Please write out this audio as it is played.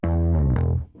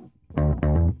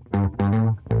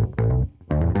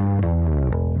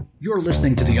You're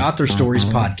listening to the Author Stories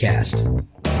Podcast,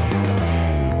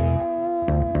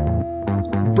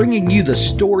 bringing you the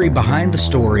story behind the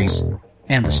stories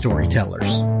and the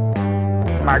storytellers.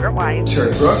 Margaret White,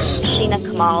 Terry Brooks, Sheena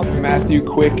Kamal, Matthew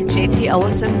Quick, J.T.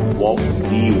 Ellison, Walt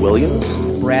D. Williams,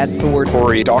 Brad Thor,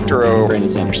 Corey Doctorow, Brandon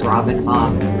Sanderson, Robin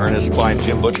Mott, Ernest Klein,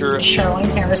 Jim Butcher, Sherwin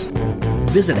Harris.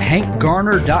 Visit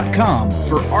hankgarner.com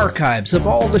for archives of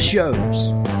all the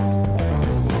shows.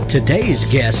 Today's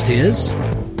guest is...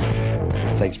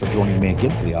 Thanks for joining me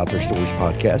again for the Author Stories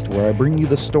Podcast, where I bring you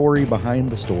the story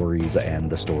behind the stories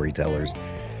and the storytellers.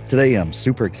 Today, I'm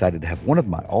super excited to have one of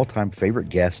my all-time favorite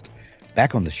guests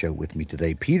back on the show with me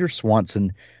today, Peter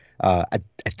Swanson. I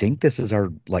think this is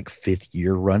our fifth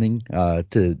year running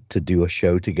to do a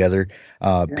show together.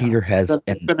 Peter has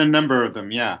been a number of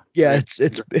them. Yeah,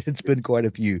 it's been quite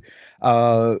a few.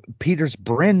 Peter's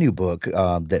brand new book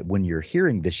that when you're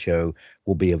hearing this show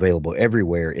will be available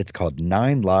everywhere. It's called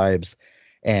 9 Lives.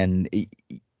 And,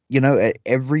 you know,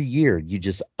 every year you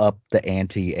just up the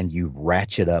ante and you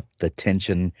ratchet up the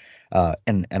tension.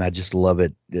 And I just love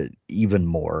it even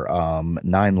more.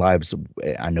 9 Lives,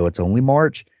 I know it's only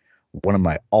March. One of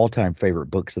my all-time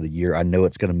favorite books of the year. I know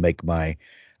it's going to make my,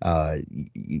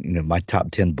 my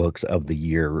top 10 books of the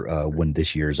year when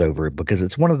this year is over, because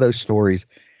it's one of those stories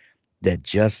that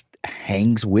just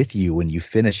hangs with you when you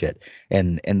finish it.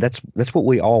 And that's what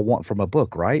we all want from a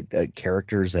book, right?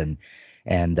 Characters and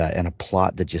a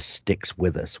plot that just sticks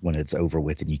with us when it's over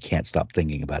with and you can't stop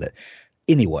thinking about it.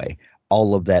 Anyway,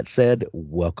 all of that said,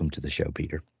 welcome to the show,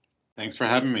 Peter. Thanks for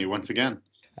having me once again.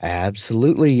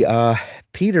 Absolutely.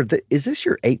 Peter, is this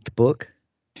your 8th book?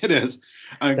 It is.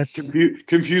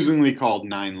 Confusingly called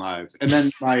 9 Lives. And then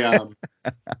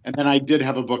and then I did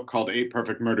have a book called 8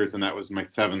 Perfect Murders, and that was my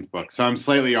 7th book. So I'm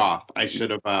slightly off. I should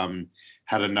have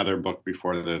had another book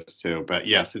before this too. But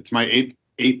yes, it's my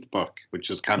eighth book,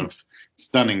 which is kind of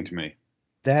stunning to me.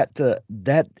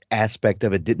 That aspect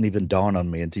of it didn't even dawn on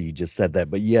me until you just said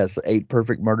that. But yes, 8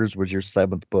 Perfect Murders was your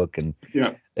 7th book, and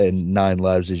 9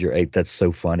 Lives is your 8th. That's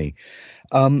so funny.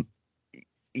 When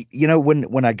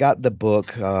I got the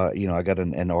book, I got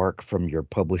an arc from your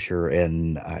publisher,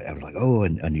 and I was like, oh,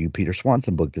 a new Peter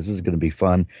Swanson book. This is going to be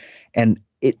fun. And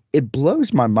it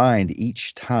blows my mind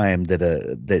each time that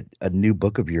a new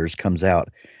book of yours comes out,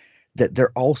 that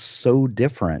they're all so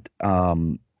different.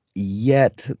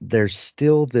 Yet there's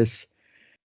still this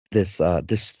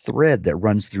thread that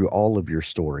runs through all of your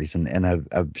stories, and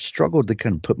I've struggled to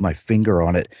kind of put my finger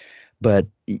on it, but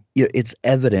it's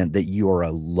evident that you are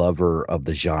a lover of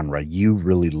the genre. You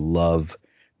really love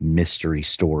mystery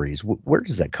stories. Where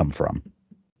does that come from?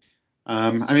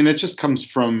 It just comes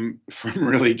from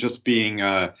really just being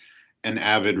an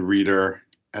avid reader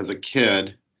as a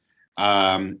kid,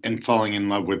 and falling in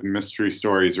love with mystery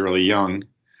stories really young.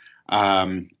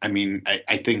 I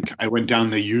think I went down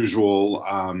the usual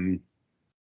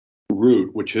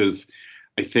route, which is,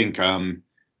 I think,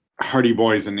 Hardy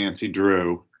Boys and Nancy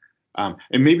Drew. And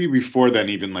maybe before then,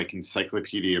 even like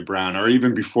Encyclopedia Brown, or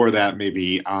even before that,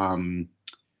 maybe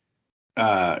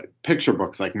picture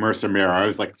books like Mercer Mirror. I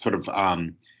was like sort of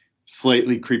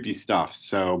slightly creepy stuff.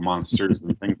 So monsters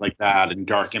and things like that, and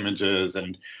dark images,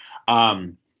 and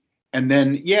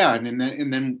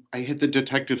then I hit the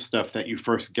detective stuff that you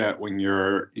first get when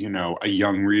you're, a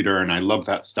young reader, and I love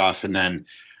that stuff. And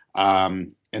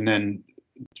then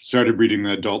started reading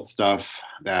the adult stuff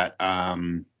that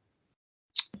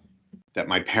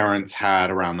my parents had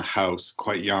around the house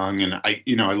quite young, and I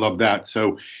love that.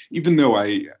 So even though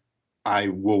I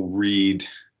will read,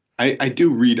 I do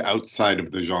read outside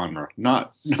of the genre,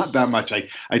 not that much. I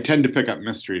tend to pick up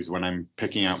mysteries when I'm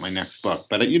picking out my next book,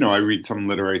 but I read some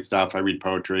literary stuff. I read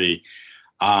poetry,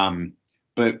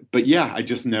 but yeah, I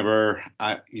just never,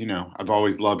 I've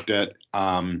always loved it,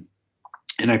 and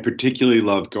I particularly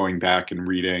love going back and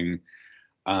reading,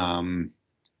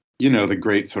 the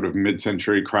great sort of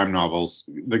mid-century crime novels,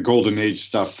 the golden age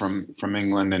stuff from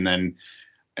England, and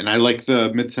I like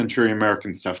the mid-century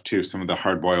American stuff too, some of the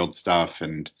hard-boiled stuff,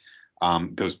 and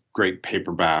those great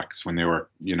paperbacks when they were,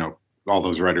 all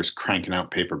those writers cranking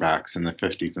out paperbacks in the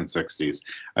 50s and 60s.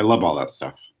 I love all that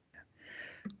stuff.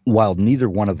 While neither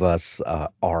one of us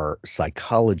are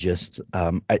psychologists,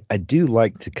 I do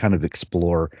like to kind of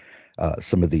explore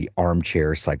some of the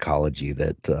armchair psychology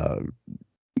that, that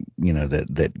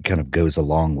kind of goes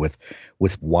along with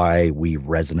why we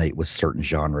resonate with certain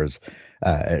genres.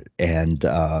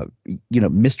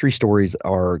 Mystery stories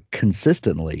are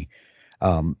consistently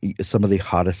some of the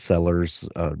hottest sellers.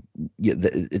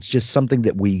 It's just something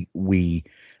that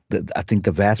I think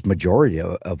the vast majority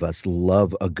of us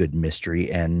love a good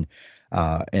mystery. And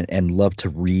and love to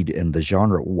read in the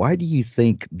genre. Why do you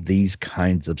think these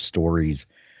kinds of stories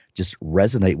just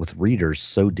resonate with readers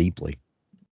so deeply?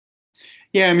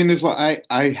 Yeah, I mean,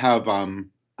 I have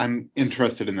I'm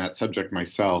interested in that subject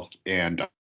myself, and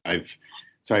I've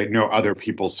so I know other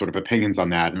people's sort of opinions on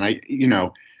that, and I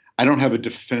don't have a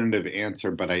definitive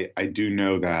answer, but I do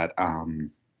know that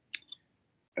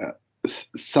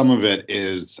some of it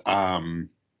is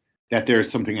that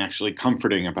there's something actually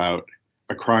comforting about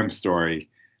a crime story.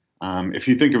 If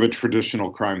you think of a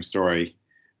traditional crime story,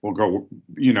 we'll go,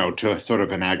 to a sort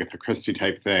of an Agatha Christie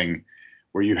type thing,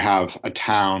 where you have a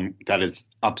town that is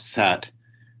upset.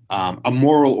 A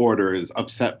moral order is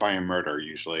upset by a murder,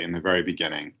 usually in the very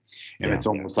beginning. And it's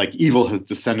almost like evil has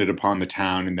descended upon the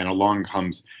town. And then along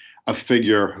comes a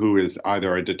figure who is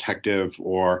either a detective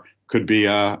or could be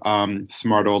a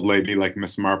smart old lady like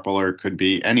Miss Marple, or could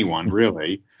be anyone,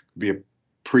 really. Could be a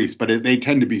priest. But they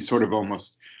tend to be sort of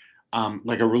almost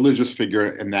like a religious figure,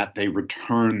 in that they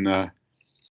return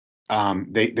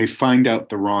they find out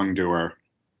the wrongdoer,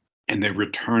 and they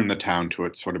return the town to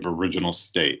its sort of original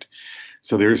state.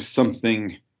 So there's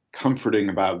something comforting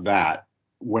about that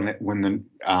when the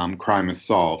crime is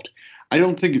solved. I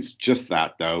don't think it's just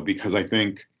that, though, because I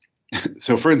think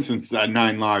so. For instance,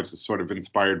 Nine Lives is sort of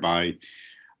inspired by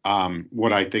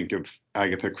what I think of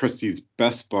Agatha Christie's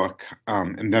best book,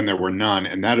 and Then There Were None,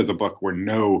 and that is a book where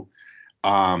no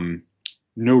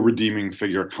redeeming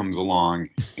figure comes along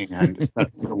and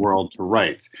sets the world to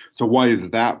rights. So why is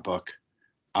that book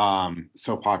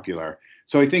so popular?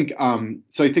 So I think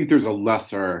there's a less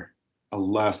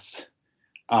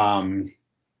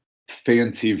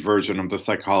fancy version of the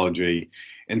psychology,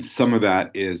 and some of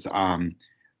that is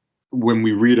when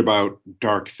we read about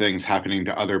dark things happening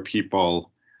to other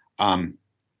people,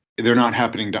 they're not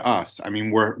happening to us. I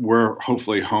mean, we're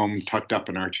hopefully home, tucked up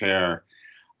in our chair,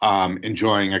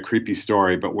 enjoying a creepy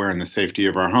story, but we're in the safety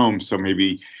of our home. So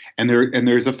maybe, and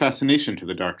there's a fascination to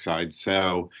the dark side.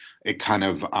 So it kind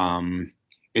of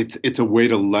it's a way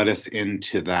to let us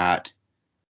into that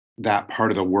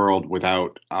part of the world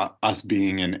without us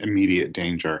being in immediate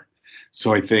danger.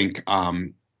 So I think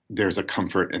there's a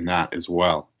comfort in that as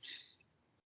well.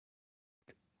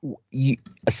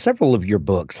 Several of your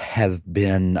books have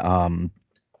been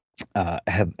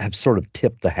have sort of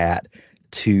tipped the hat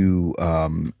to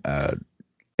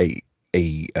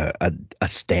a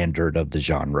standard of the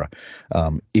genre,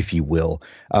 if you will.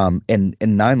 And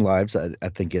Nine Lives, I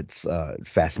think it's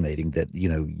fascinating that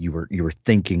you were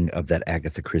thinking of that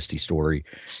Agatha Christie story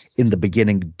in the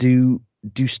beginning. Do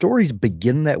stories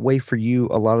begin that way for you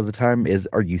a lot of the time?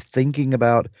 Are you thinking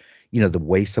about the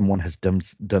way someone has done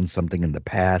something in the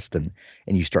past, and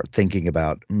you start thinking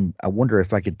about, I wonder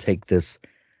if I could take this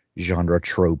genre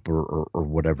trope or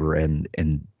whatever and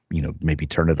maybe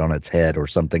turn it on its head or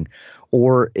something?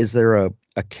 Or is there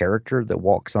a character that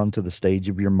walks onto the stage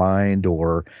of your mind,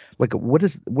 or like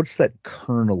what's that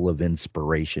kernel of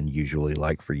inspiration usually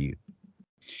like for you?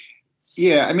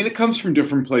 Yeah, I mean, it comes from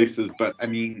different places, but I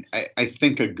mean, I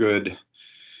think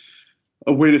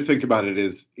a way to think about it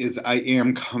is I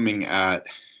am coming at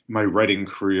my writing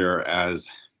career as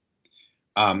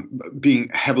being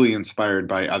heavily inspired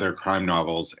by other crime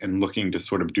novels and looking to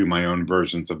sort of do my own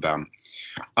versions of them.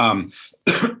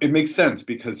 It makes sense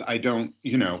because I don't,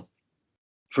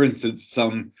 for instance,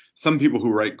 some people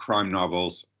who write crime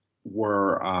novels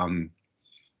were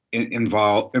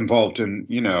involved in,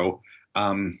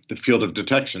 the field of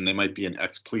detection. They might be an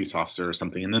ex-police officer or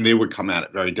something, and then they would come at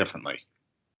it very differently.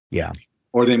 Yeah.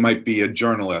 Or they might be a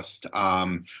journalist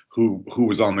who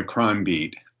was on the crime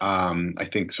beat. I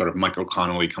think sort of Michael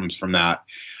Connelly comes from that.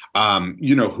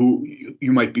 Who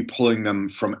you might be pulling them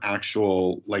from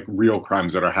actual, like, real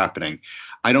crimes that are happening.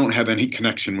 I don't have any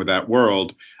connection with that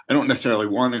world. I don't necessarily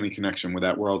want any connection with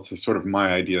that world. So sort of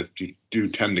my ideas do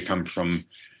tend to come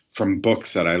from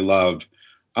books that I love.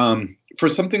 For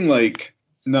something like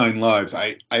Nine Lives,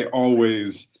 I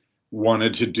always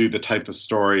wanted to do the type of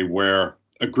story where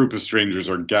a group of strangers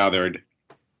are gathered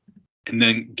and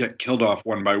then get killed off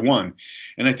one by one.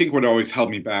 And I think what always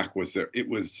held me back was that it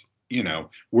was,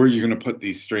 where are you going to put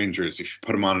these strangers? If you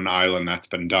put them on an island, that's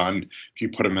been done. If you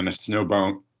put them in a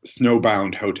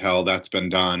snowbound hotel, that's been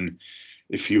done.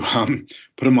 If you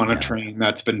put them on a train,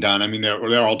 that's been done. I mean,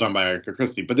 they're all done by Agatha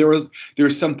Christie. But there was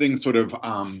something sort of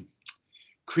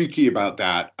creaky about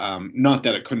that. Not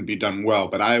that it couldn't be done well,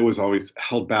 but I was always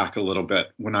held back a little bit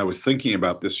when I was thinking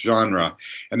about this genre.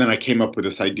 And then I came up with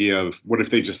this idea of, what if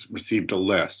they just received a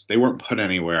list? They weren't put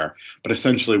anywhere, but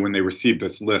essentially when they receive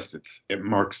this list, it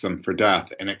marks them for death,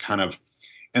 and it kind of,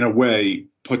 in a way,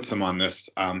 puts them on this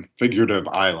figurative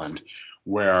island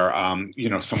where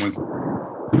someone's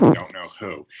we don't know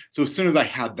who. So as soon as I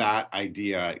had that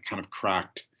idea, it kind of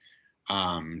cracked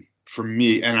for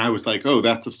me. And I was like, oh,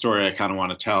 that's a story I kind of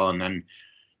want to tell. And then,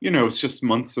 it's just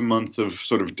months and months of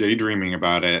sort of daydreaming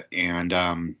about it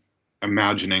and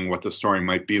imagining what the story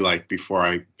might be like before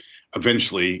I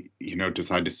eventually,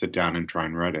 decide to sit down and try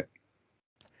and write it.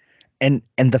 And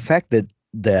the fact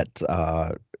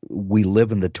that we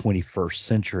live in the 21st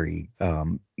century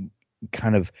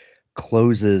kind of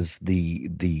closes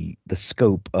the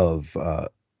scope of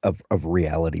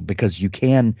reality, because you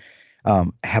can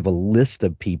have a list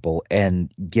of people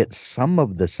and get some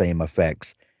of the same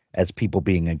effects as people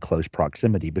being in close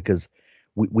proximity, because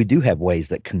we do have ways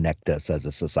that connect us as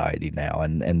a society now,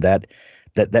 and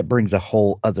that brings a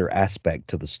whole other aspect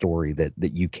to the story, that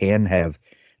you can have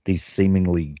these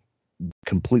seemingly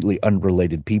completely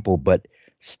unrelated people, but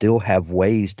still have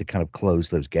ways to kind of close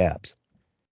those gaps.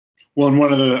 Well, and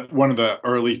one of the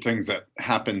early things that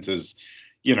happens is,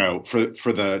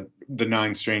 for the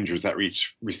 9 strangers that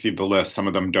receive the list, some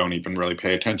of them don't even really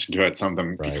pay attention to it. Some of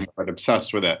them become quite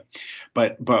obsessed with it.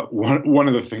 But one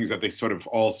of the things that they sort of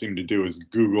all seem to do is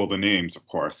Google the names, of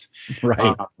course,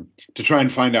 right, to try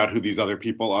and find out who these other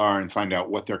people are and find out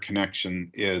what their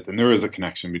connection is. And there is a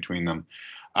connection between them.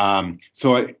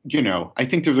 So I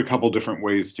think there's a couple different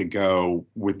ways to go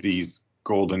with these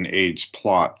golden age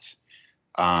plots.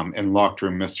 And locked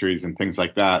room mysteries and things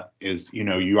like that is,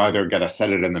 you either got to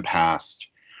set it in the past,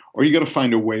 or you got to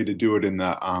find a way to do it in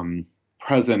the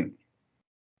present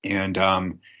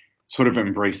and sort of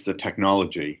embrace the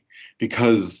technology,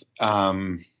 because,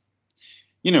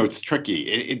 it's tricky.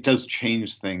 It does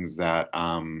change things that,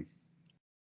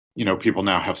 people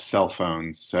now have cell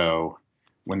phones. So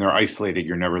when they're isolated,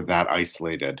 you're never that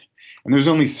isolated. And there's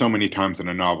only so many times in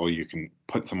a novel you can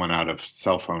put someone out of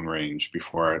cell phone range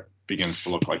before it begins to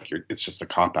look like it's just a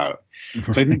cop-out.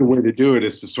 So I think the way to do it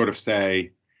is to sort of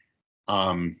say,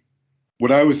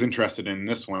 what I was interested in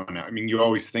this one, I mean, you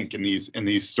always think in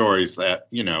these stories that,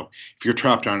 if you're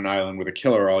trapped on an island with a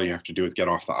killer, all you have to do is get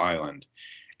off the island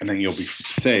and then you'll be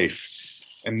safe.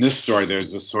 In this story,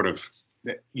 there's this sort of,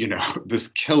 this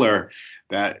killer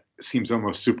that seems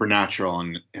almost supernatural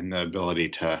in the ability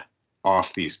to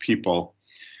off these people.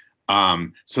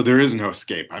 So there is no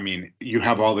escape. I mean, you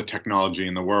have all the technology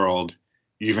in the world,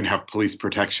 you even have police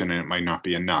protection, and it might not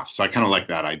be enough. So I kind of like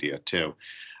that idea too.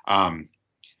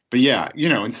 But yeah,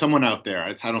 and someone out there,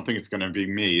 I don't think it's going to be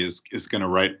me, is going to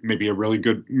write maybe a really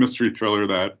good mystery thriller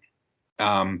that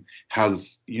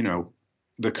has,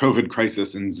 the COVID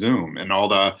crisis in Zoom and all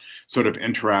the sort of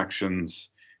interactions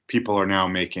people are now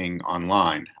making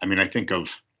online. I mean, I think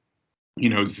of,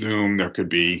 Zoom, there could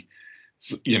be,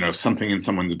 something in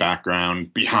someone's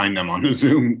background behind them on the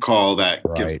Zoom call that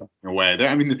gives something away.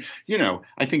 I mean,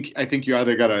 I think you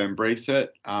either got to embrace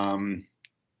it,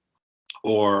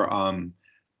 or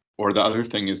the other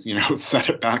thing is, set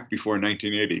it back before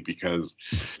 1980, because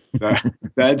that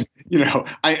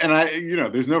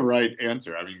there's no right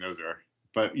answer. I mean,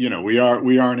 but we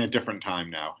are in a different time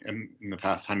now, and in the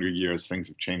past 100 years, things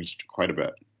have changed quite a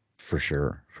bit. For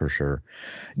sure.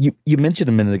 You mentioned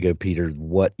a minute ago, Peter,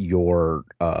 what your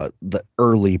the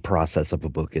early process of a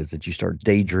book is, that you start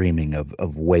daydreaming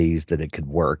of ways that it could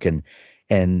work, and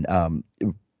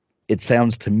it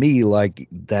sounds to me like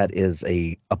that is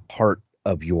a part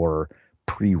of your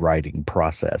pre-writing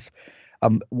process.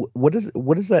 What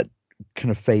does that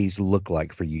kind of phase look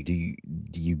like for you? Do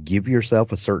you give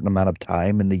yourself a certain amount of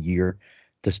time in the year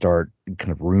to start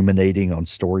kind of ruminating on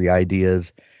story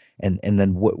ideas? And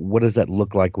then what does that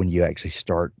look like when you actually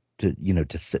start to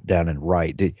sit down and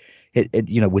write?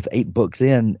 With 8 books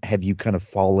in, have you kind of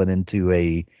fallen into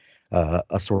a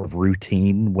sort of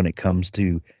routine when it comes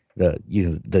to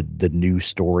the new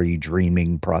story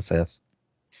dreaming process?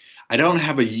 I don't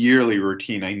have a yearly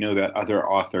routine. I know that other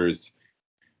authors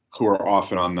who are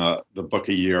often on the book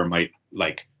a year might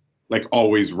like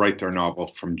always write their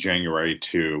novel from January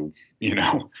to,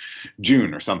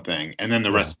 June or something. And then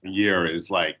the rest of the year is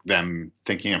like them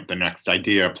thinking up the next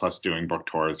idea plus doing book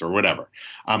tours or whatever.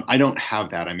 I don't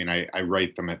have that. I mean, I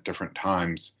write them at different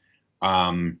times.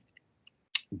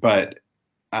 But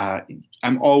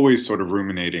I'm always sort of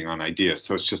ruminating on ideas.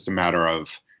 So it's just a matter of,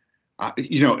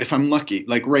 if I'm lucky,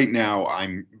 like right now,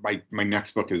 my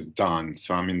next book is done.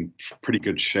 So I'm in pretty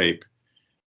good shape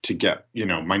to get,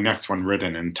 my next one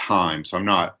written in time. So I'm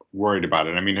not worried about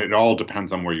it. I mean, it all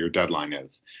depends on where your deadline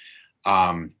is.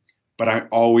 But I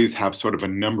always have sort of a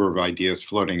number of ideas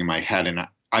floating in my head, and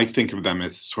I think of them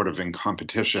as sort of in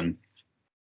competition.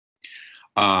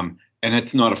 And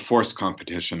it's not a forced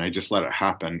competition. I just let it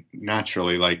happen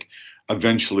naturally. Like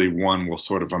eventually one will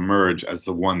sort of emerge as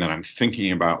the one that I'm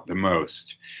thinking about the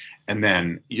most. And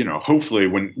then, hopefully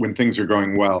when things are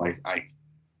going well, I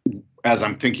as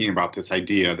I'm thinking about this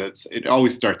idea, it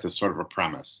always starts as sort of a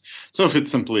premise. So if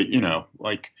it's simply,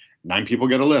 like 9 people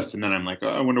get a list, and then I'm like, oh,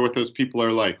 I wonder what those people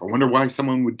are like. I wonder why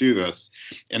someone would do this.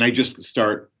 And I just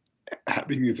start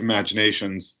having these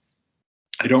imaginations.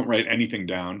 I don't write anything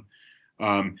down.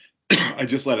 I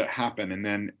just let it happen. And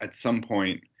then at some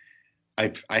point,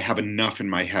 I have enough in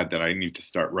my head that I need to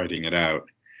start writing it out.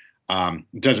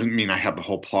 Doesn't mean I have the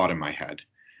whole plot in my head.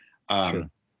 Sure.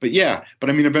 But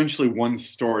I mean, eventually one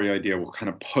story idea will kind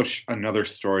of push another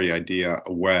story idea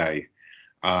away.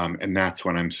 And that's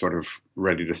when I'm sort of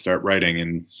ready to start writing.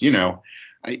 And,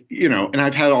 and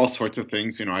I've had all sorts of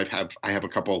things, I have a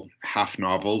couple half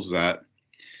novels that,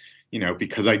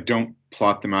 because I don't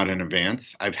plot them out in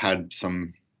advance, I've had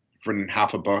some written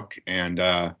half a book and,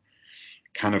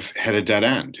 kind of hit a dead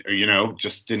end,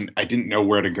 I didn't know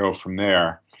where to go from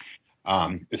there.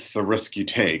 It's the risk you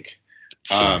take.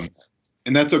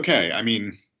 And that's okay. I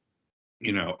mean,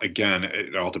 again,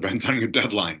 it all depends on your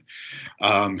deadline.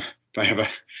 If I have a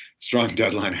strong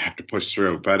deadline, I have to push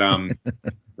through. But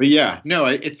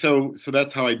so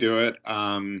that's how I do it.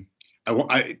 The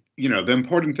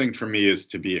important thing for me is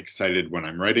to be excited when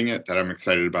I'm writing it, that I'm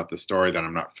excited about the story, that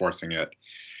I'm not forcing it.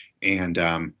 And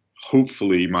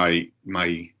hopefully my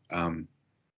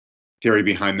theory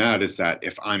behind that is that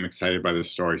if I'm excited by the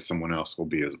story, someone else will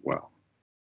be as well.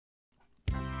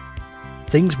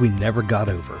 Things We Never Got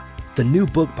Over, the new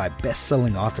book by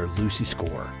best-selling author Lucy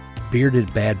Score.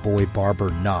 Bearded bad boy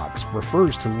barber Knox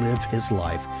refers to live his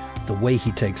life the way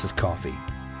he takes his coffee,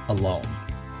 alone,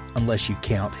 unless you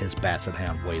count his basset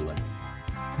hound Waylon.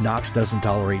 Knox doesn't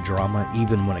tolerate drama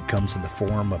even when it comes in the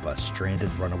form of a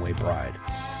stranded runaway bride.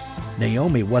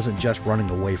 Naomi wasn't just running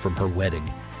away from her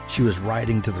wedding. She was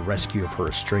riding to the rescue of her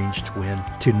estranged twin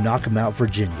to Knockemout,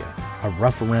 Virginia, a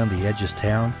rough-around-the-edges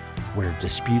town where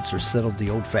disputes are settled the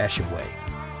old-fashioned way,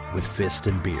 with fist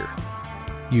and beer,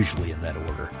 usually in that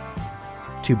order.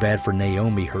 Too bad for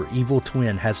Naomi, her evil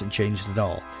twin hasn't changed at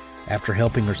all. After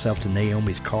helping herself to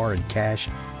Naomi's car and cash,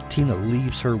 Tina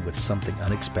leaves her with something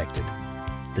unexpected,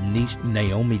 the niece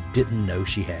Naomi didn't know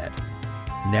she had.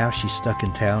 Now she's stuck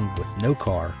in town with no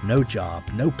car, no job,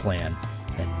 no plan,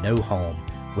 and no home,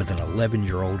 with an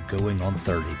 11-year-old going on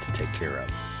 30 to take care of.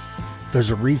 There's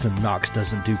a reason Knox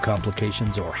doesn't do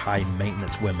complications or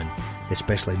high-maintenance women,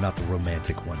 especially not the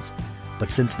romantic ones. But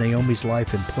since Naomi's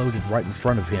life imploded right in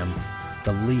front of him,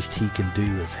 the least he can do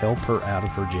is help her out of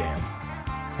her jam.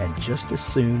 And just as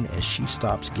soon as she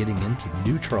stops getting into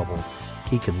new trouble,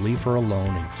 he can leave her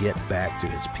alone and get back to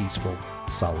his peaceful,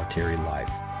 solitary life.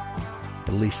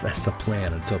 At least that's the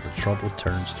plan until the trouble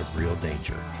turns to real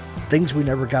danger. Things We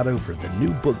Never Got Over, the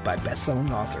new book by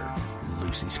best-selling author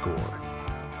Lucy Score.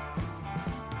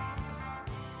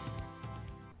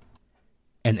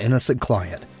 An Innocent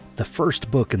Client, the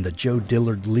first book in the Joe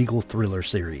Dillard legal thriller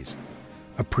series.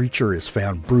 A preacher is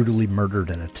found brutally murdered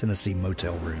in a Tennessee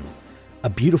motel room. A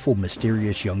beautiful,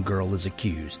 mysterious young girl is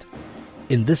accused.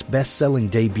 In this best-selling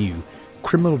debut,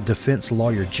 criminal defense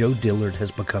lawyer Joe Dillard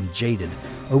has become jaded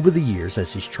over the years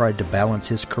as he's tried to balance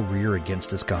his career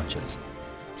against his conscience.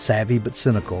 Savvy but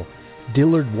cynical,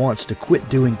 Dillard wants to quit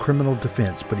doing criminal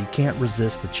defense, but he can't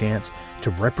resist the chance to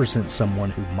represent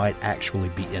someone who might actually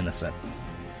be innocent.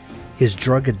 His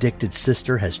drug-addicted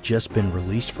sister has just been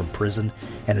released from prison,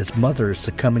 and his mother is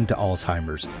succumbing to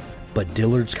Alzheimer's, but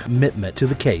Dillard's commitment to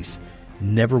the case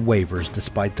never wavers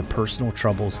despite the personal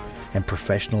troubles and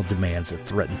professional demands that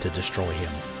threaten to destroy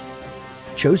him.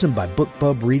 Chosen by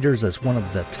BookBub readers as one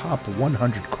of the top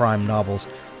 100 crime novels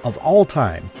of all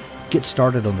time, get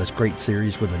started on this great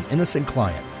series with An Innocent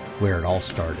Client, where it all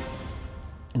started.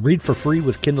 Read for free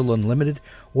with Kindle Unlimited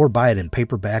or buy it in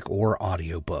paperback or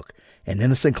audiobook. An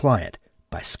Innocent Client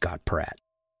by Scott Pratt.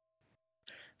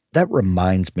 That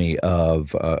reminds me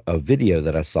of a video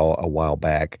that I saw a while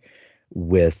back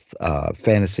with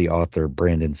fantasy author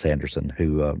Brandon Sanderson,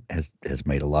 who has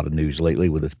made a lot of news lately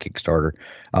with his Kickstarter.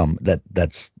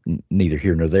 That's neither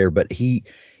here nor there, but he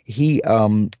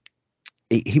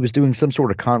was doing some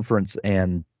sort of conference,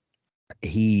 and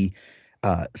he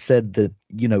said that,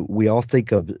 we all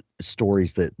think of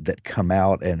stories that come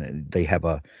out and they have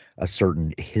a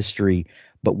certain history,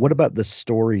 but what about the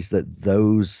stories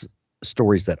those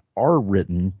stories that are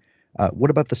written? What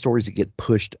about the stories that get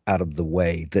pushed out of the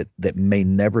way that may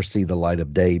never see the light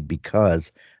of day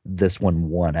because this one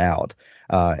won out?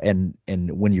 And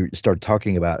when you start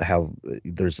talking about how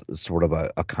there's sort of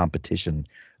a competition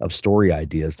of story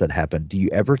ideas that happen, do you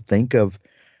ever think of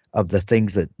the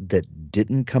things that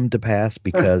didn't come to pass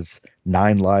because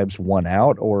 9 Lives won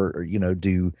out, or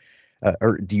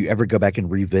or do you ever go back and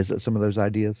revisit some of those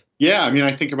ideas? Yeah, I mean,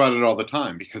 I think about it all the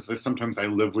time because sometimes I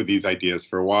live with these ideas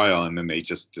for a while and then they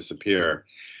just disappear.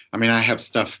 I mean, I have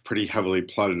stuff pretty heavily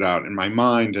plotted out in my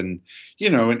mind, and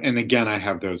and again, I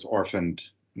have those orphaned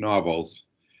novels,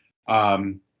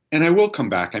 and I will come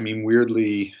back. I mean,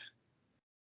 weirdly,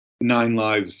 Nine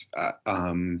Lives,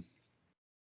 Nine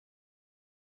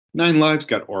Lives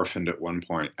got orphaned at one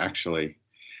point, actually.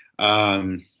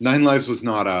 Nine Lives was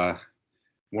not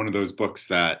one of those books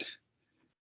that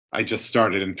I just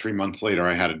started and 3 months later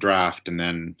I had a draft and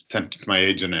then sent it to my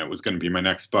agent and it was going to be my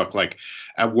next book. Like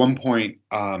at one point,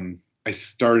 I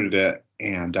started it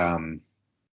and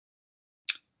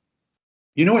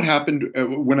you know what happened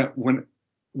when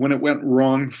it went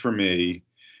wrong for me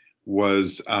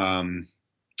was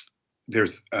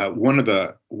there's one of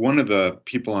the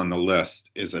people on the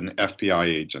list is an FBI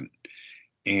agent.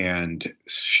 And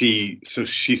she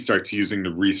starts using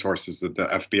the resources of the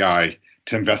FBI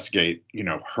to investigate,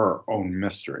 her own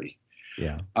mystery.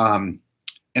 Yeah. And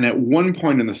at one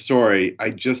point in the story,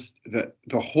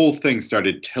 the whole thing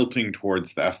started tilting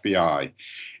towards the FBI,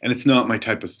 and it's not my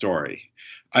type of story.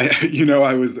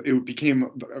 It became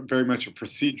very much a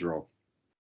procedural,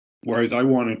 whereas I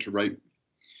wanted to write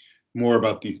more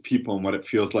about these people and what it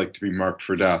feels like to be marked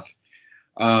for death.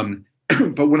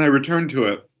 But when I returned to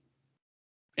it,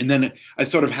 and then I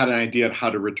sort of had an idea of how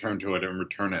to return to it and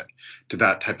return it to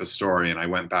that type of story. And I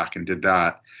went back and did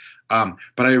that. But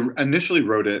I initially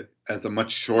wrote it as a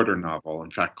much shorter novel, in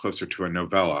fact, closer to a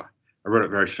novella. I wrote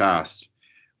it very fast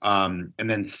and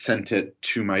then sent it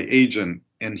to my agent.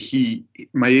 And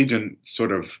my agent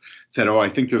sort of said, oh, I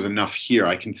think there's enough here.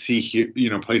 I can see here,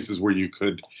 places where you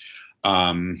could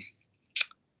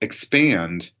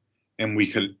expand and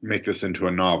we could make this into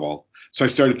a novel. So I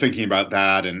started thinking about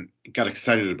that and got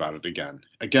excited about it again.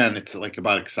 Again, it's like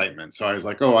about excitement. So I was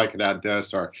like, oh, I could add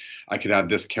this, or I could add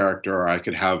this character, or I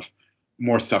could have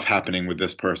more stuff happening with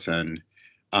this person.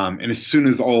 And as soon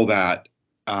as all that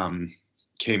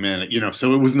came in,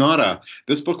 so it was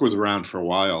this book was around for a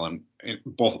while, and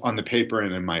both on the paper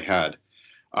and in my head.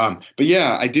 But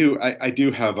yeah, I do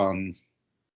have,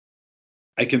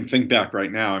 I can think back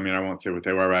right now. I mean, I won't say what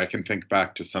they were, but I can think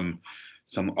back to some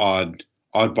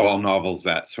oddball novels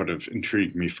that sort of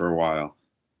intrigued me for a while.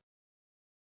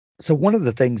 So one of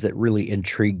the things that really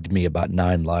intrigued me about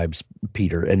Nine Lives,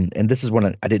 Peter, and this is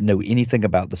when I didn't know anything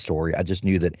about the story. I just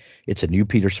knew that it's a new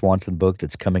Peter Swanson book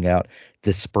that's coming out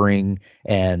this spring.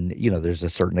 And, there's a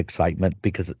certain excitement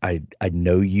because I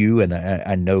know you and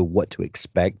I know what to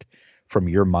expect from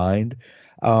your mind.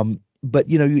 But,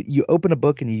 you open a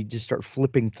book and you just start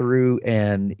flipping through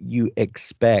and you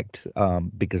expect,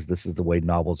 because this is the way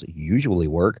novels usually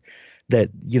work, that,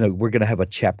 we're going to have a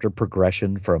chapter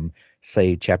progression from,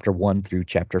 say, chapter 1 through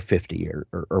chapter 50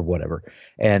 or whatever.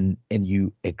 And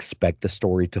you expect the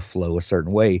story to flow a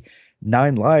certain way.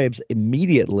 Nine Lives,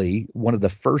 immediately, one of the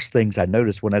first things I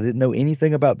noticed when I didn't know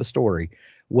anything about the story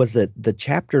was that the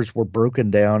chapters were broken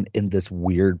down in this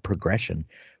weird progression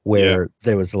where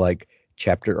there was like,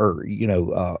 chapter or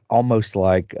almost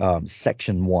like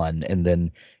section 1 and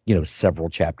then several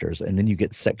chapters and then you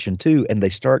get section 2 and they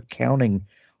start counting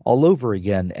all over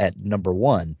again at number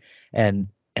 1 and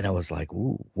I was like,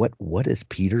 ooh, what is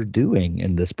Peter doing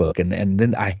in this book? And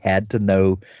then I had to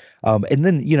know and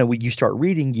then when you start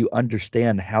reading you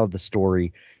understand how the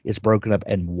story is broken up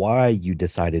and why you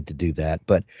decided to do that.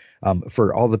 But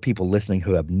for all the people listening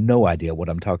who have no idea what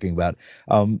I'm talking about,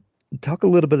 talk a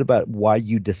little bit about why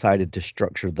you decided to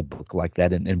structure the book like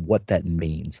that and what that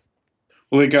means.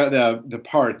 Well, we got the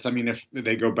parts. I mean, if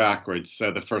they go backwards,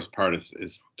 so the first part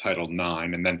is titled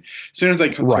 9, and then as soon as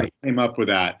I sort of came up with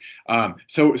that,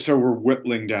 so we're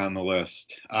whittling down the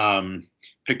list.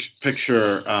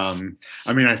 Picture.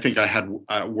 I mean, I think I had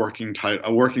a working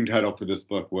title for this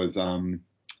book was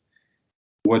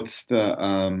what's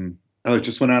the oh, it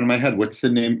just went out of my head. What's the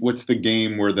name? What's the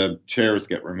game where the chairs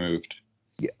get removed?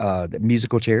 The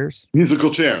musical chairs.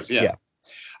 Musical chairs, yeah.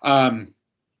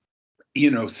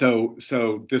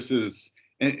 So this is,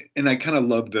 and I kind of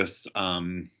love this.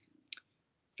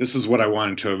 This is what I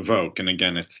wanted to evoke, and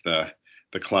again, it's the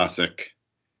classic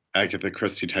Agatha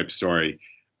Christie type story.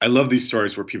 I love these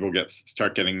stories where people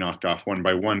start getting knocked off one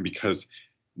by one because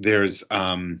there's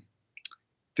a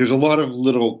lot of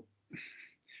little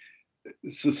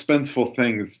suspenseful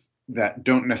things that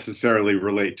don't necessarily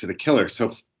relate to the killer.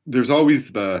 So there's always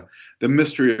the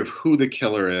mystery of who the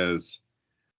killer is.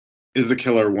 Is the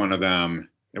killer one of them?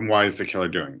 And why is the killer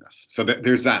doing this? So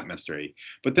there's that mystery.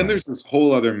 But then there's this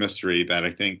whole other mystery that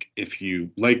I think if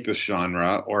you like this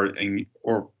genre or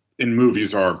in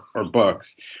movies or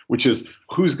books, which is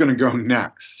who's going to go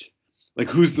next? like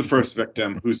who's the first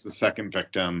victim, who's the second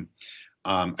victim.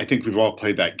 I think we've all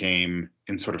played that game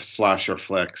in sort of slasher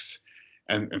flicks,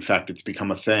 and in fact, it's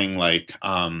become a thing. Like,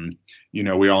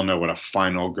 we all know what a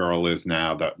final girl is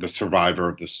now, the survivor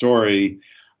of the story.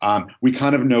 We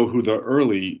kind of know who the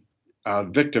early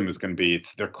victim is going to be.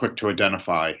 They're quick to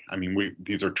identify. I mean,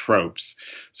 these are tropes.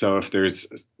 So if there's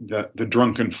the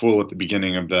drunken fool at the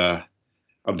beginning of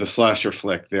the slasher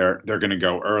flick, they're going to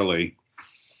go early.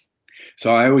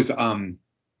 So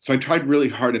I tried really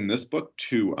hard in this book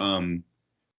to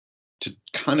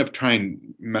kind of try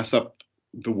and mess up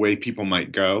the way people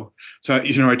might go. So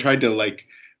I tried to like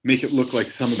make it look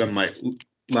like some of them might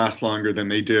last longer than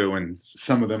they do, and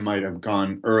some of them might have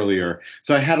gone earlier.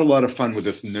 So I had a lot of fun with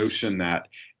this notion that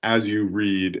as you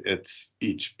read, it's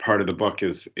each part of the book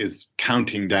is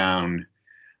counting down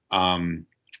the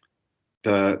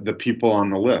people on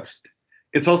the list.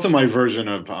 It's also my version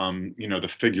of the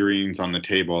figurines on the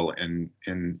table and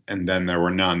then there were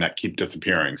none that keep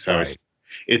disappearing. So Right.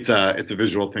 it's a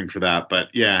visual thing for that. But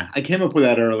yeah, I came up with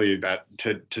that early, that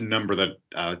to number the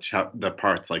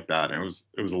parts like that. And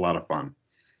it was a lot of fun.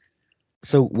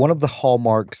 So one of the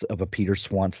hallmarks of a Peter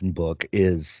Swanson book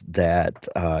is that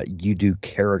you do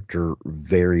character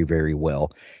very, very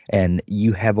well, and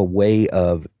you have a way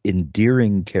of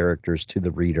endearing characters to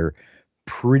the reader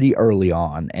pretty early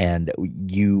on, and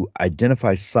you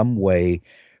identify some way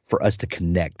for us to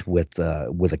connect with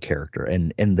a character,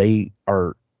 and they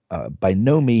are by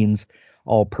no means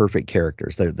all perfect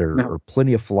characters. There No. are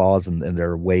plenty of flaws, and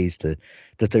there are ways that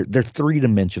they're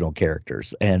three-dimensional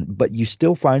characters, but you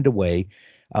still find a way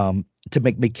to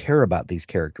make me care about these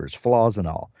characters, flaws and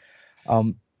all.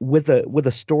 With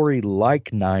a story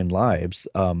like Nine Lives,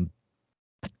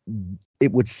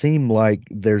 it would seem like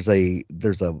there's a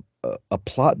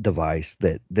plot device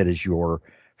that is your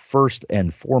first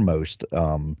and foremost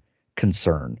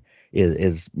concern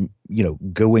is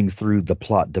going through the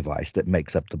plot device that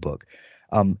makes up the book.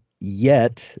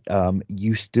 Yet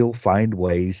you still find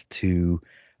ways to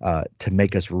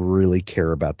make us really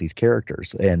care about these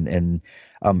characters, and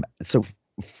so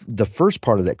the first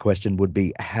part of that question would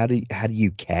be how do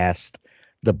you cast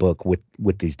the book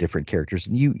with these different characters?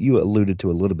 And you alluded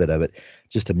to a little bit of it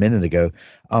just a minute ago,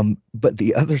 but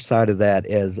the other side of that,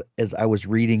 as I was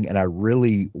reading and I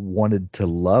really wanted to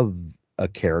love a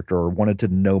character or wanted to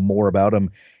know more about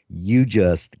him, you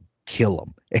just kill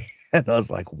him. And I was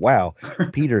like, wow,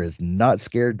 Peter is not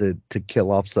scared to kill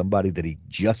off somebody that he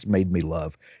just made me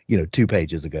love 2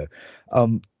 pages ago.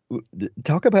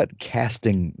 Talk about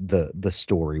casting the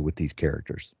story with these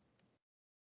characters.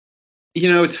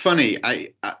 It's funny.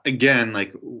 I again,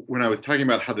 like when I was talking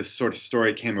about how this sort of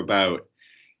story came about,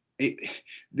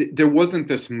 there wasn't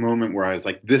this moment where I was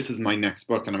like, this is my next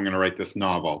book and I'm going to write this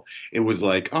novel. It was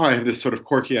like, oh, I have this sort of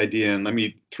quirky idea and let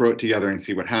me throw it together and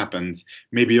see what happens.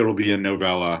 Maybe it'll be a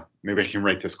novella. Maybe I can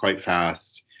write this quite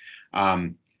fast.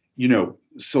 So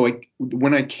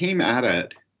when I came at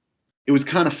it, it was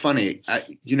kind of funny. I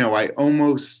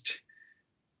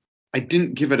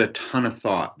didn't give it a ton of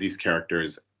thought, these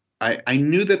characters. I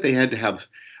knew that they had to have,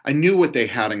 I knew what they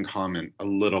had in common a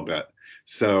little bit.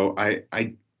 So I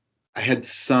had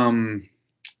some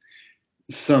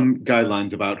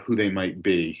guidelines about who they might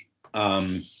be.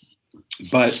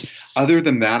 But other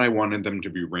than that, I wanted them to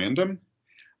be random,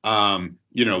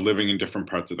 living in different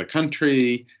parts of the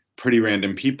country, pretty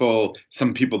random people,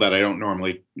 some people that I don't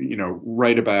normally,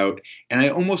 write about. And I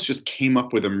almost just came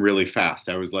up with them really fast.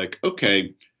 I was like,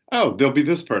 okay, oh, there'll be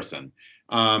this person.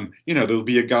 There'll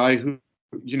be a guy who,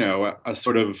 a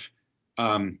sort of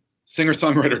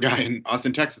singer-songwriter guy in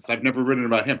Austin, Texas. I've never written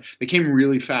about him. They came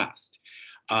really fast.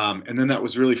 And then that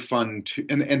was really fun to,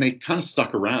 and they kind of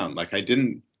stuck around. Like I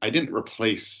didn't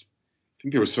replace, I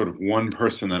think there was sort of one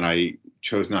person that I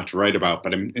chose not to write about,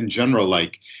 but in general,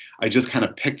 like I just kind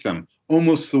of picked them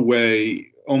almost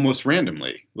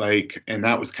randomly, and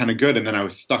that was kind of good. And then I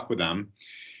was stuck with them.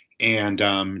 And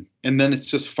then it's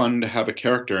just fun to have a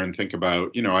character and think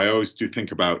about, I always do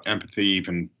think about empathy,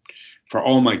 even for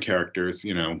all my characters,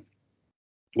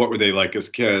 what were they like as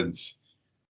kids?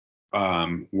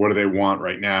 What do they want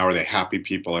right now? Are they happy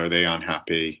people? Are they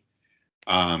unhappy?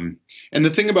 And the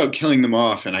thing about killing them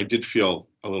off, and I did feel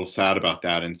a little sad about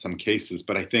that in some cases,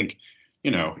 but I think,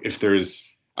 if there's,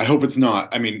 I hope it's not,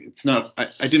 it's not,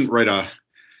 I didn't write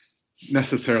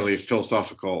necessarily a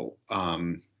philosophical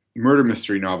murder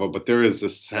mystery novel, but there is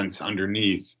this sense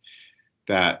underneath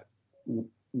that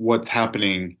what's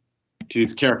happening to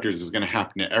these characters is going to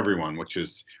happen to everyone, which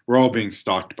is we're all being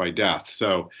stalked by death.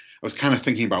 So I was kind of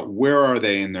thinking about where are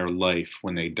they in their life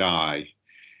when they die,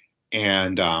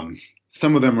 and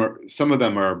some of them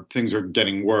are things are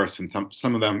getting worse, and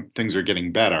some of them things are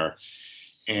getting better.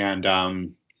 And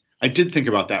I did think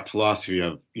about that philosophy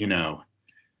of,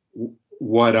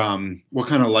 what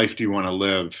kind of life do you want to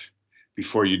live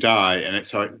before you die? And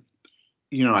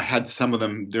I had some of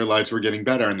them, their lives were getting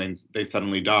better, and then they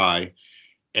suddenly die.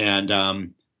 And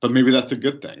but maybe that's a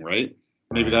good thing, right?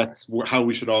 Maybe that's how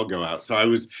we should all go out. So I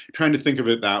was trying to think of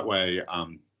it that way,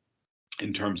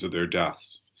 in terms of their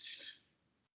deaths.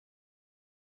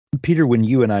 Peter, when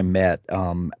you and I met,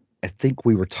 I think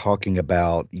we were talking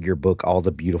about your book, All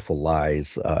the Beautiful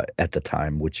Lies, at the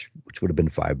time, which would have been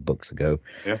 5 books ago.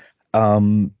 Yeah.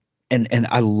 And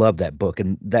I love that book,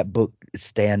 and that book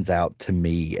stands out to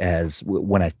me as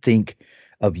when I think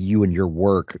of you and your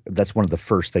work, that's one of the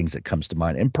first things that comes to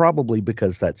mind, and probably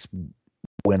because that's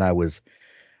when I was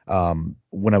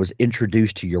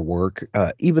introduced to your work.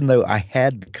 Even though I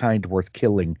had The Kind Worth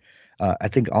Killing, I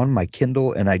think on my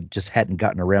Kindle, and I just hadn't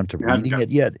gotten around to reading it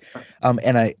yet.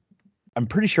 And I'm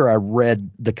pretty sure I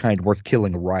read The Kind Worth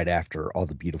Killing right after All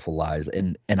the Beautiful Lies,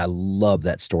 and I love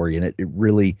that story, and it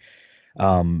really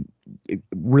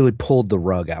pulled the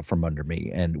rug out from under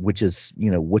me, and which is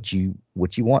what you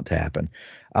want to happen.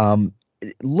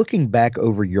 Looking back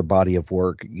over your body of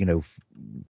work,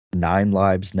 9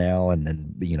 Lives now, and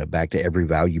then back to Every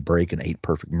Vow You Break and 8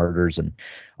 Perfect Murders, and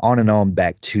on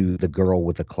back to The Girl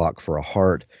with a Clock for a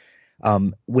Heart.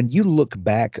 When you look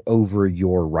back over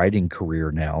your writing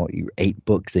career now, you're 8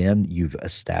 books in, you've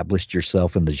established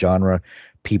yourself in the genre.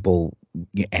 People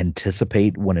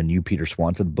anticipate when a new Peter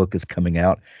Swanson book is coming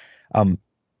out.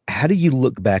 How do you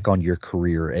look back on your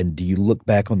career, and do you look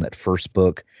back on that first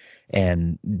book,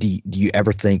 and do you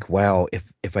ever think, wow,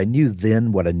 if I knew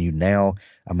then what I knew now,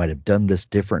 I might have done this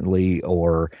differently?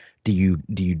 Or do you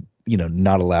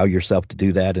not allow yourself to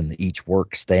do that, and each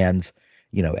work stands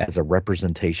as a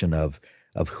representation of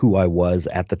who I was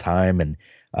at the time? And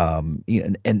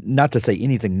and not to say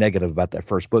anything negative about that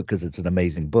first book, because it's an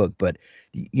amazing book, but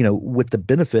with the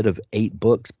benefit of 8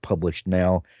 books published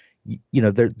now,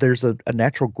 there's a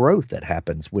natural growth that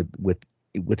happens with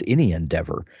any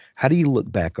endeavor. How do you look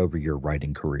back over your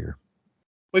writing career?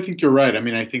 Well, I think you're right. I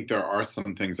mean, I think there are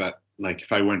some things that, like,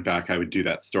 if I went back, I would do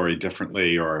that story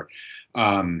differently, or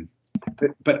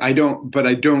but I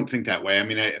don't think that way. I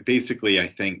mean, I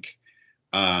think,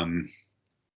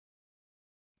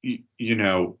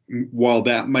 while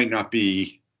that might not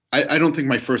be, I don't think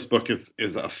my first book is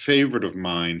a favorite of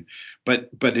mine, but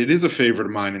it is a favorite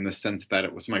of mine in the sense that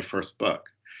it was my first book.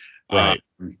 Right.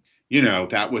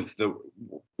 That was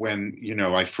when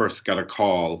I first got a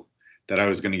call that I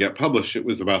was going to get published. It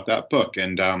was about that book,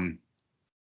 and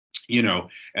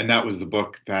and that was the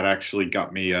book that actually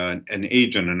got me an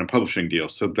agent and a publishing deal.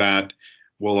 So that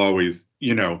will always,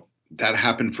 that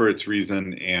happened for its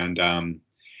reason, and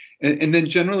then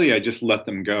generally I just let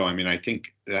them go. I mean, I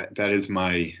think that is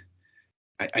my.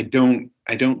 I don't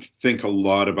think a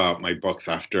lot about my books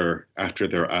after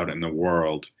they're out in the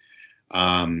world,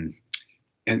 and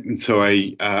so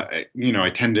I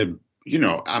tend to.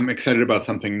 I'm excited about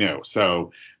something new,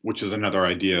 so which is another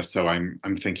idea. So I'm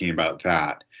thinking about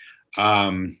that.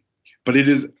 But it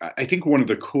is, I think, one of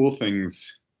the cool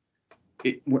things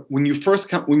when you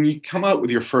come out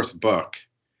with your first book,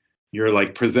 you're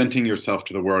like presenting yourself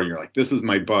to the world. You're like, this is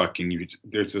my book, and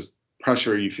there's this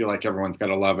pressure. You feel like everyone's got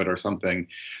to love it or something.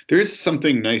 There is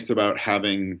something nice about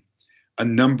having a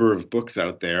number of books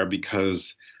out there,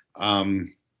 because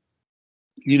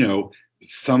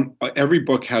every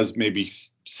book has maybe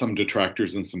some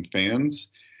detractors and some fans.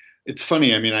 It's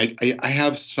funny. I mean, I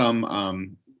have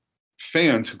some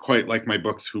fans who quite like my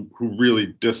books who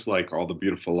really dislike All the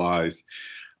Beautiful Lies.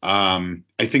 I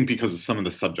think because of some of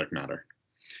the subject matter.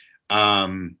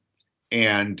 And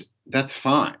that's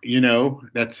fine.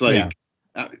 That's like,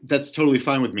 that's totally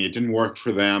fine with me. It didn't work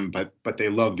for them, but they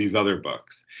love these other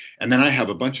books. And then I have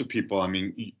a bunch of people, I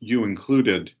mean, you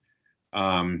included,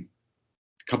 a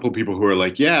couple of people who are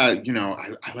like, I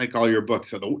like all your books.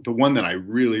 So the one that I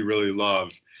really, really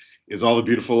love is All the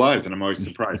Beautiful Lies. And I'm always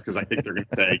surprised, because I think they're going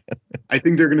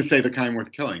to say The Kind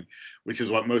Worth Killing, which is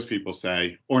what most people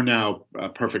say. Or now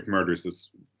Perfect Murders, is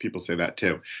people say that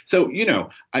too. So,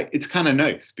 it's kind of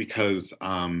nice, because,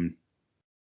 not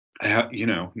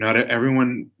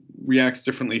everyone reacts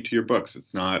differently to your books.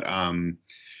 It's not, I'm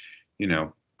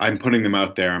putting them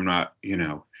out there. I'm not,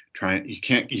 trying, you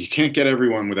can't get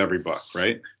everyone with every book,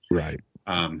 right? Right.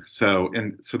 So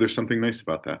there's something nice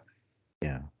about that.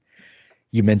 Yeah.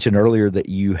 You mentioned earlier that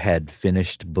you had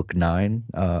finished book 9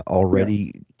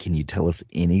 already. Yeah. Can you tell us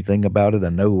anything about it? I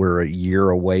know we're a year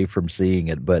away from seeing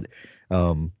it, but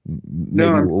what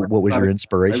was your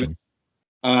inspiration?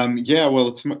 Yeah,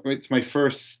 well, it's my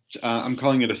first. I'm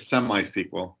calling it a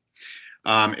semi-sequel.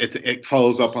 It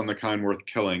follows up on the Kindworth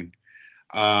killing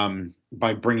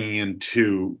by bringing in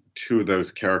two of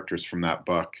those characters from that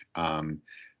book,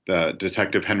 the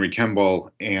detective Henry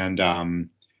Kimball and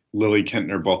Lily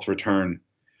Kintner both return.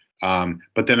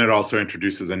 But then it also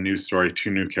introduces a new story, two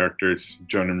new characters,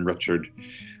 Joan and Richard,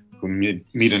 who meet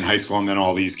in high school, and then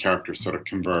all these characters sort of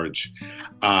converge.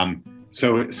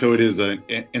 So it is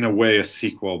in a way a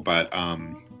sequel, but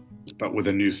with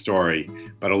a new story,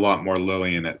 but a lot more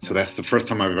Lily in it. So that's the first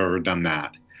time I've ever done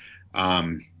that.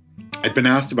 I'd been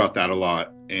asked about that a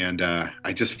lot, and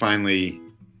I just finally,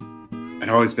 I'd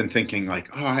always been thinking like,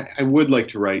 oh, I would like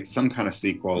to write some kind of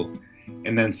sequel,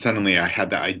 and then suddenly I had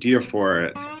the idea for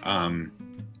it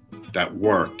that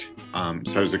worked.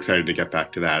 So I was excited to get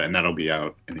back to that, and that'll be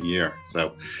out in a year.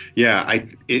 So yeah, I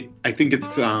think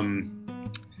it's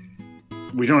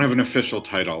we don't have an official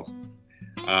title,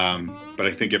 but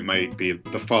I think it might be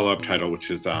the follow-up title, which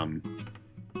is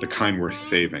The Kindworth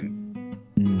Saving,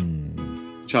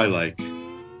 which I like.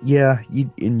 Yeah, you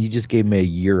just gave me a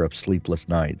year of sleepless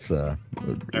nights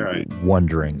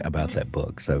wondering about that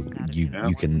book, so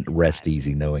you can rest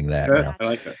easy knowing that now. I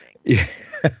like that. Yeah.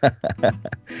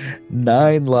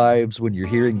 9 Lives, when you're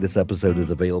hearing this episode,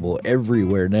 is available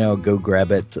everywhere now. Go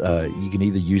grab it. You can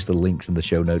either use the links in the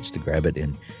show notes to grab it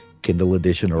in Kindle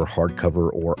edition or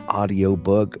hardcover or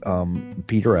audiobook.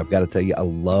 Peter, I've got to tell you, I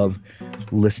love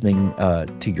listening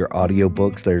to your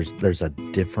audiobooks. There's a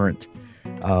different,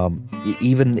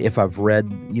 even if I've read,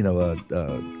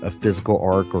 a physical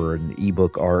arc or an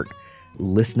ebook arc,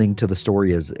 listening to the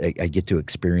story is I get to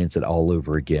experience it all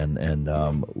over again. And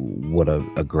what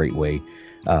a great way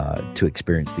to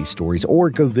experience these stories.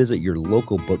 Or go visit your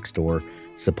local bookstore,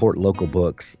 support local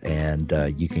books, and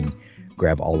you can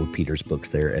grab all of Peter's books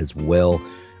there as well.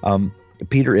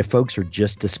 Peter, if folks are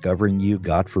just discovering you,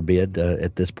 God forbid,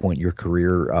 at this point in your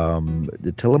career,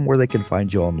 tell them where they can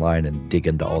find you online and dig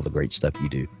into all the great stuff you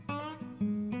do.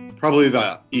 Probably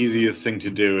the easiest thing to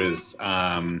do is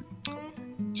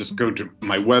just go to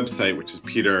my website, which is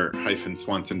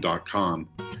peter-swanson.com,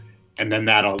 and then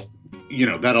that'll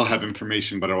have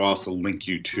information, but it'll also link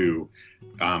you to,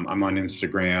 I'm on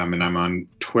Instagram and I'm on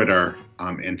Twitter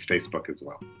and Facebook as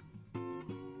well.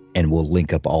 And we'll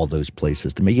link up all those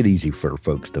places to make it easy for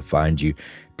folks to find you.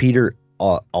 Peter,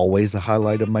 always a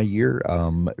highlight of my year,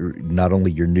 not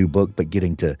only your new book, but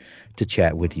getting to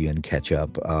chat with you and catch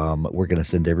up. We're going to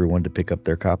send everyone to pick up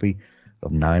their copy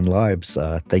of 9 Lives.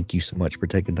 Thank you so much for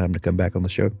taking time to come back on the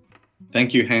show.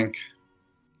 Thank you, Hank.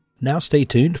 Now stay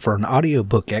tuned for an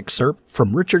audiobook excerpt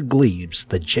from Richard Gleaves'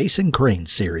 The Jason Crane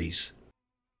series.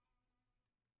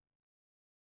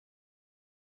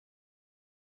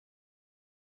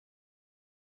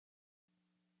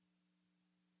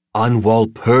 On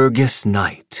Walpurgis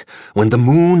night, when the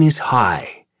moon is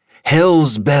high,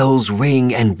 hell's bells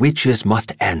ring and witches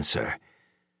must answer.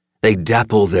 They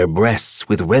dapple their breasts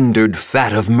with rendered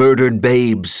fat of murdered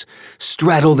babes,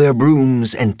 straddle their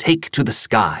brooms and take to the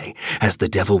sky, as the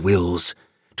devil wills,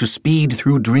 to speed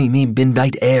through dreamy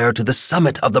midnight air to the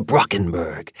summit of the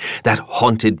Brockenberg, that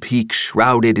haunted peak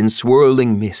shrouded in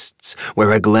swirling mists, where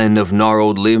a glen of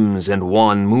gnarled limbs and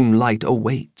wan moonlight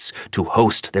awaits to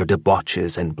host their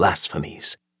debauches and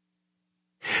blasphemies.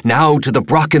 Now to the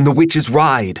Brocken the witches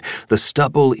ride, the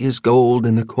stubble is gold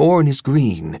and the corn is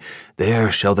green,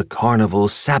 there shall the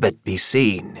carnival's sabbat be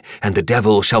seen, and the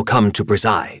devil shall come to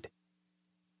preside.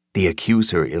 The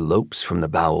accuser elopes from the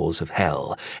bowels of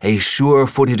hell, a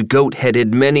sure-footed,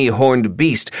 goat-headed, many-horned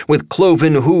beast with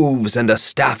cloven hooves and a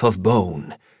staff of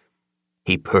bone.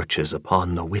 He perches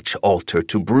upon the witch altar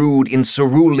to brood in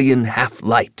cerulean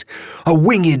half-light, a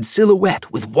winged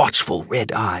silhouette with watchful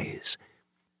red eyes.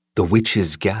 The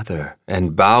witches gather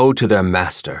and bow to their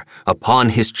master, upon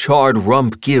his charred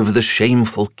rump give the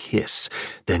shameful kiss,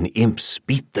 then imps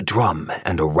beat the drum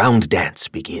and a round dance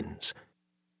begins.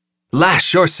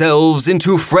 Lash yourselves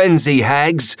into frenzy,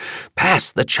 hags!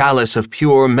 Pass the chalice of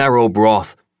pure marrow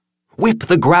broth. Whip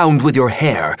the ground with your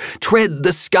hair, tread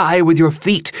the sky with your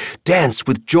feet, dance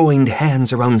with joined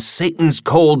hands around Satan's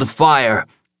cold fire.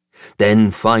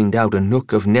 Then find out a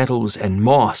nook of nettles and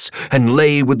moss, and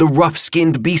lay with the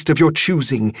rough-skinned beast of your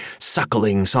choosing,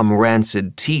 suckling some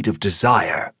rancid teat of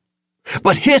desire.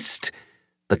 But hist!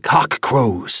 The cock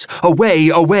crows. Away,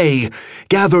 away!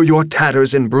 Gather your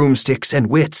tatters and broomsticks and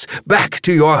wits, back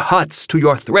to your huts, to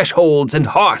your thresholds and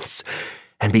hearths,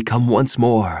 and become once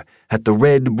more, at the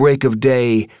red break of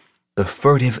day, the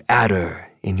furtive adder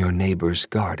in your neighbor's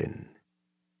garden.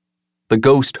 The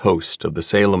ghost host of the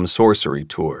Salem Sorcery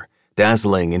Tour,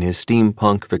 dazzling in his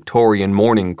steampunk Victorian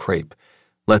morning crepe,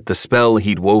 let the spell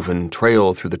he'd woven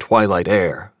trail through the twilight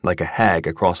air like a hag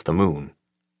across the moon,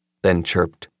 then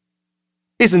chirped,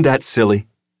 "Isn't that silly?"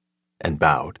 and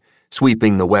bowed,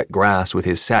 sweeping the wet grass with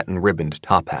his satin-ribboned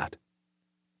top hat.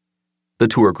 The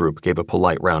tour group gave a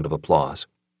polite round of applause.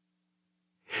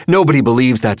 Nobody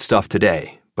believes that stuff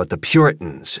today, but the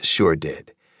Puritans sure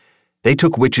did. They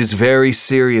took witches very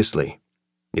seriously.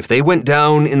 If they went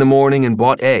down in the morning and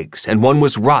bought eggs, and one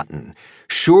was rotten,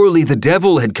 surely the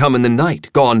devil had come in the night,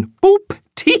 gone boop,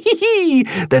 tee-hee-hee,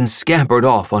 then scampered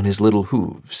off on his little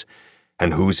hooves.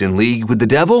 And who's in league with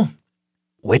the devil?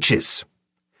 Witches.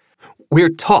 We're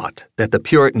taught that the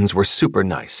Puritans were super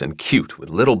nice and cute with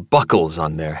little buckles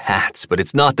on their hats, but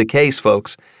it's not the case,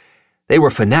 folks. They were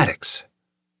fanatics.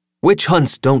 Witch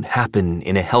hunts don't happen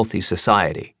in a healthy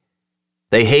society.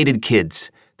 They hated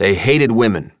kids. They hated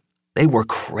women. They were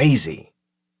crazy.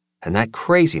 And that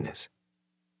craziness.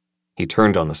 He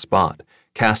turned on the spot,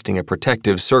 casting a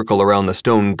protective circle around the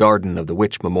stone garden of the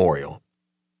witch memorial.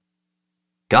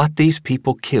 Got these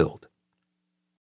people killed.